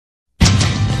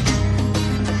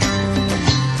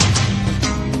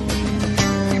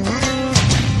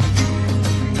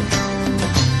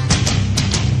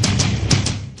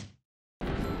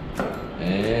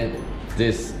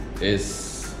This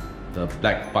is the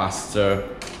Blackbuster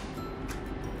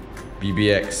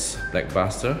BBX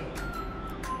Blackbuster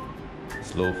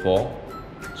slow fall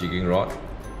jigging rod.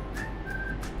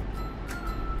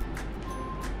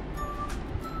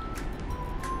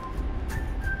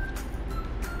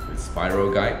 With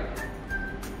spiral guide.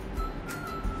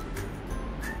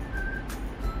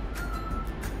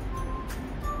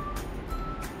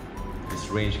 This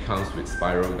range comes with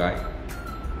spiral guide.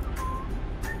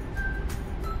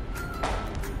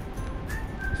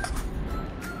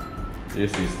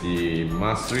 This is the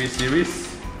Mastery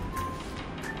series.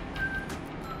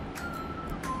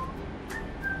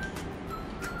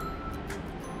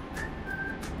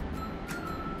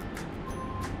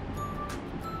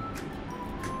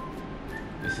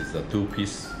 This is a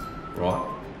two-piece rod.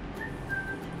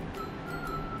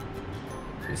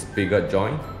 It's bigger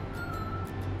joint.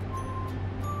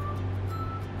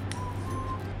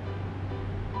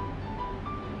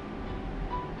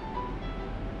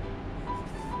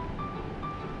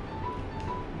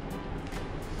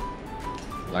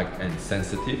 Light and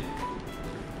sensitive.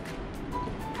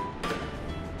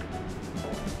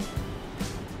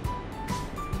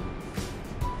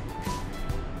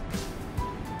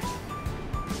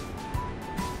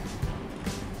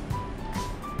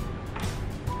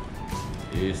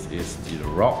 This is the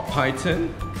Rock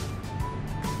Python,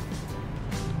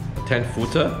 a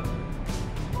 10-footer.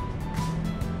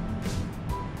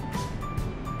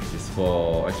 It's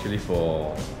actually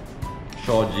for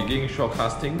shore jigging, shore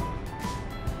casting.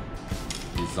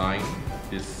 Design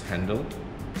this handle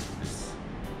is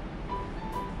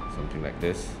something like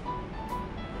this.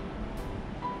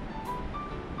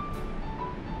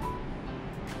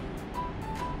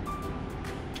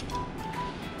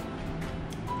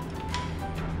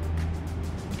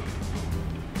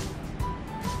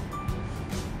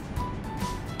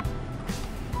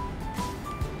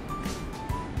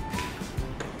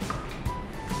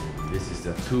 This is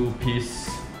the two-piece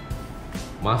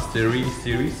Mastery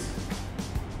series.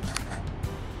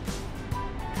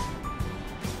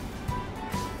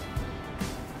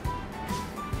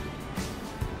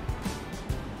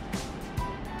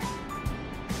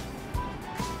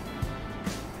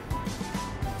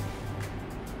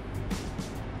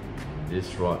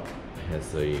 This rod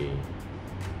has a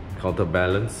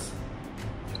counterbalance.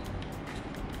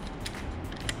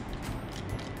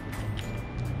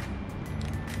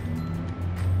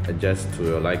 Adjust to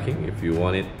your liking. If you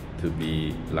want it to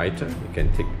be lighter, you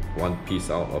can take one piece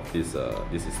out of this.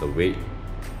 This is the weight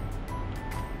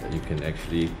that you can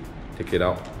actually take it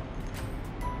out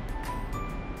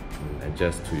and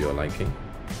adjust to your liking.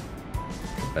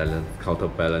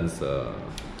 Counterbalance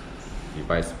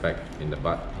device back in the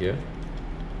butt here.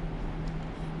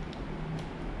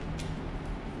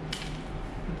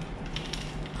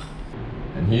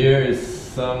 And here is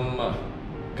some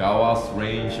Gawa's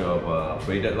range of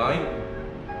braided line.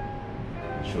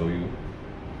 I'll show you.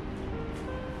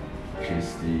 Which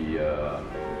is the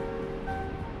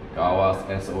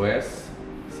Gawa's SOS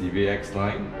CVX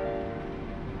line,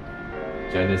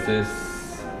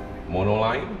 Genesis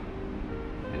monoline,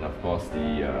 and of course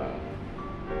the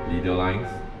leader lines.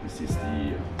 This is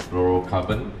the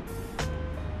fluorocarbon.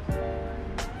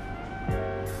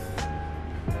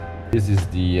 This is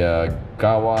the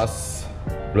Gawa's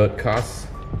blood cast.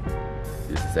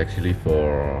 This is actually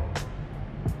for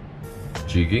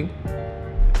jigging,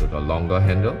 so the longer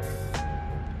handle.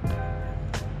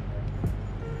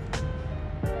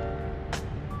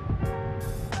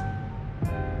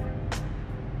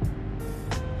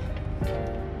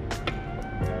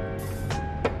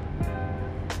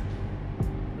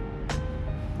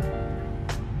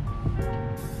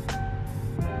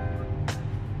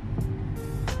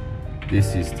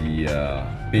 This is the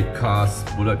big cast,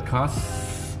 bullet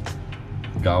cast,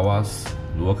 Gawa's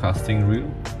lure casting reel.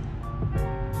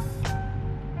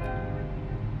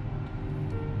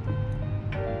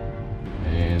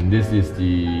 And this is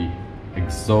the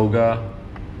Exoga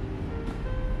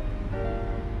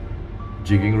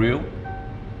jigging reel.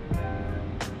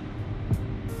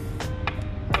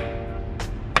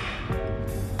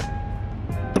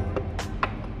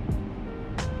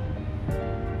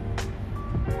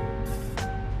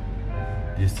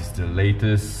 This is the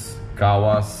latest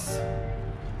Gawa's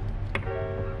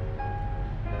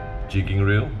jigging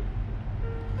reel.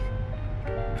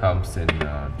 Comes in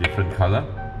different color.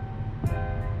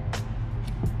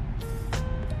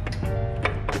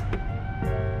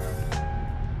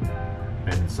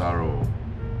 Pensaro.